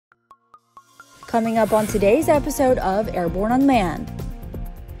Coming up on today's episode of Airborne-Unmanned.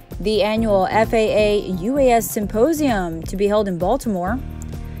 The annual FAA UAS Symposium to be held in Baltimore.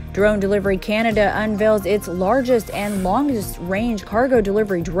 Drone Delivery Canada unveils its largest and longest range cargo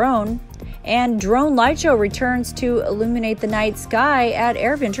delivery drone. And Drone Light Show returns to illuminate the night sky at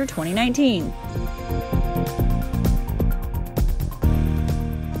AirVenture 2019.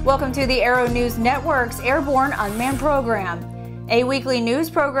 Welcome to the Aero-News Network's Airborne-Unmanned program, a weekly news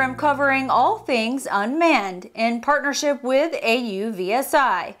program covering all things unmanned in partnership with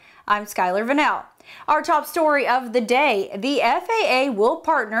AUVSI. I'm Skylar Vanell. Our top story of the day, the FAA will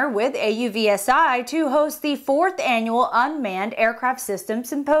partner with AUVSI to host the 4th Annual Unmanned Aircraft Systems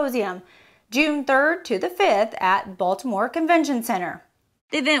Symposium, June 3rd to the 5th at Baltimore Convention Center.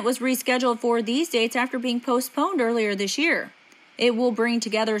 The event was rescheduled for these dates after being postponed earlier this year. It will bring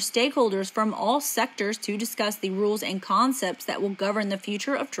together stakeholders from all sectors to discuss the rules and concepts that will govern the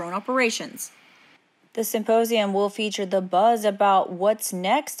future of drone operations. The symposium will feature the buzz about what's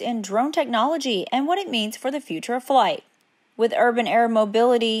next in drone technology and what it means for the future of flight. With urban air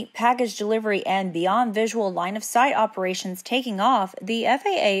mobility, package delivery, and beyond visual line-of-sight operations taking off, the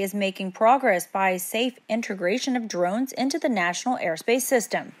FAA is making progress by safe integration of drones into the National Airspace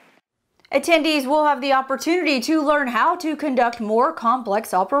System. Attendees will have the opportunity to learn how to conduct more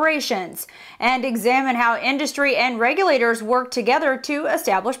complex operations and examine how industry and regulators work together to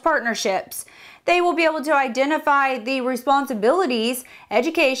establish partnerships. They will be able to identify the responsibilities,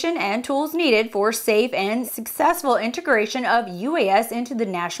 education, and tools needed for safe and successful integration of UAS into the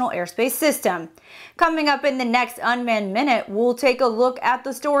National Airspace System. Coming up in the next Unmanned Minute, we'll take a look at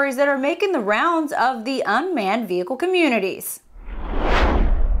the stories that are making the rounds of the unmanned vehicle communities.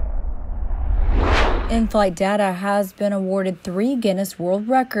 In-flight data has been awarded 3 Guinness World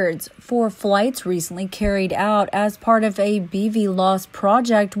Records for flights recently carried out as part of a BVLOS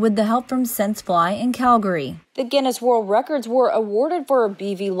project with the help from SenseFly in Calgary. The Guinness World Records were awarded for a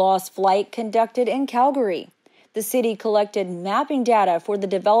BVLOS flight conducted in Calgary. The city collected mapping data for the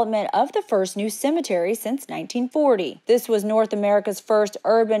development of the first new cemetery since 1940. This was North America's first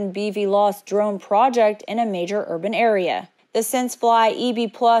urban BVLOS drone project in a major urban area. The SenseFly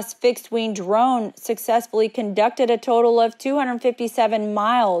EB Plus fixed-wing drone successfully conducted a total of 257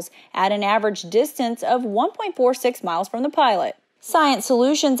 miles at an average distance of 1.46 miles from the pilot. Cyient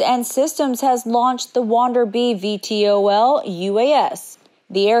Solutions and Systems has launched the Wander B VTOL UAS.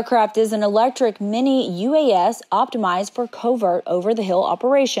 The aircraft is an electric mini UAS optimized for covert over-the-hill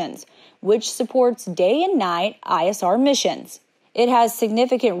operations, which supports day and night ISR missions. It has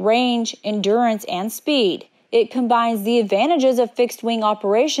significant range, endurance, and speed. It combines the advantages of fixed-wing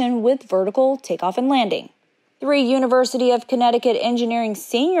operation with vertical takeoff and landing. 3 University of Connecticut engineering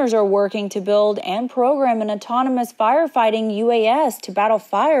seniors are working to build and program an autonomous firefighting UAS to battle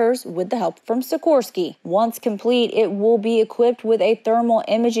fires with the help from Sikorsky. Once complete, it will be equipped with a thermal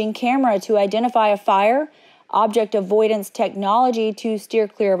imaging camera to identify a fire, object avoidance technology to steer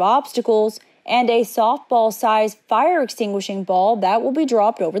clear of obstacles, and a softball-sized fire-extinguishing ball that will be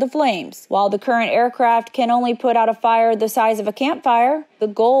dropped over the flames. While the current aircraft can only put out a fire the size of a campfire, the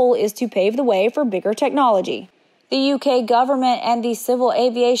goal is to pave the way for bigger technology. The UK government and the Civil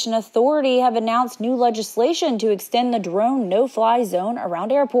Aviation Authority have announced new legislation to extend the drone no-fly zone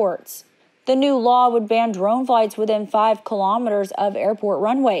around airports. The new law would ban drone flights within 5 kilometers of airport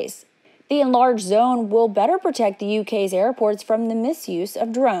runways. The enlarged zone will better protect the UK's airports from the misuse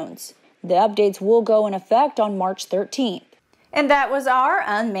of drones. The updates will go in effect on March 13th. And that was our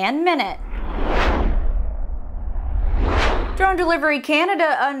Unmanned Minute. Drone Delivery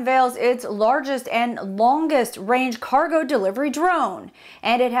Canada unveils its largest and longest range cargo delivery drone,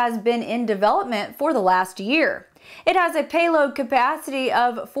 and it has been in development for the last year. It has a payload capacity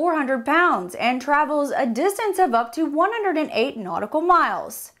of 400 pounds and travels a distance of up to 108 nautical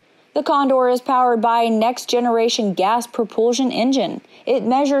miles. The Condor is powered by a next-generation gas propulsion engine. It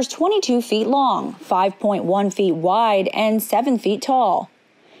measures 22 feet long, 5.1 feet wide, and 7 feet tall.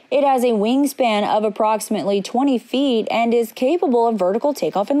 It has a wingspan of approximately 20 feet and is capable of vertical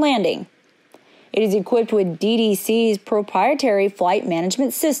takeoff and landing. It is equipped with DDC's proprietary flight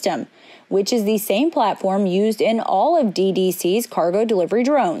management system, which is the same platform used in all of DDC's cargo delivery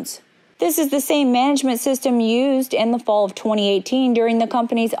drones. This is the same management system used in the fall of 2018 during the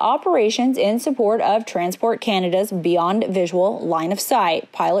company's operations in support of Transport Canada's Beyond Visual Line of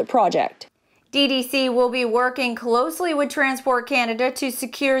Sight pilot project. DDC will be working closely with Transport Canada to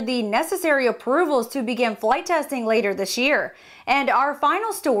secure the necessary approvals to begin flight testing later this year. And our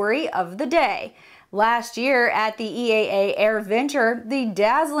final story of the day. Last year at the EAA AirVenture, the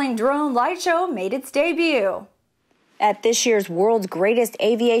dazzling drone light show made its debut. At this year's world's Greatest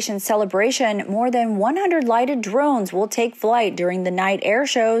Aviation Celebration, more than 100 lighted drones will take flight during the night air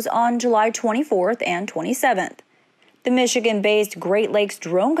shows on July 24th and 27th. The Michigan-based Great Lakes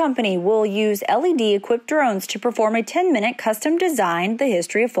Drone Company will use LED-equipped drones to perform a 10-minute custom-designed The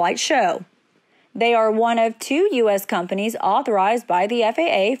History of Flight show. They are one of 2 U.S. companies authorized by the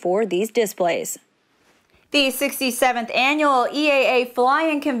FAA for these displays. The 67th Annual EAA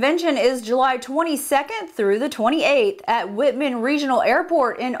Flying Convention is July 22nd through the 28th at Wittman Regional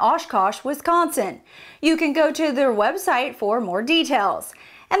Airport in Oshkosh, Wisconsin. You can go to their website for more details.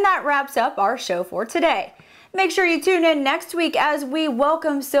 And that wraps up our show for today. Make sure you tune in next week as we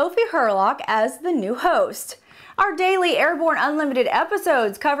welcome Sophie Herlock as the new host. Our daily Airborne-Unlimited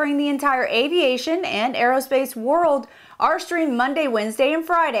episodes covering the entire aviation and aerospace world are streamed Monday, Wednesday, and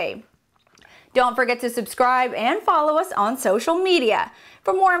Friday. Don't forget to subscribe and follow us on social media.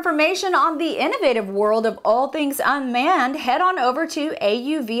 For more information on the innovative world of all things unmanned, head on over to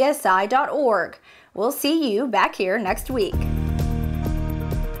auvsi.org. We'll see you back here next week.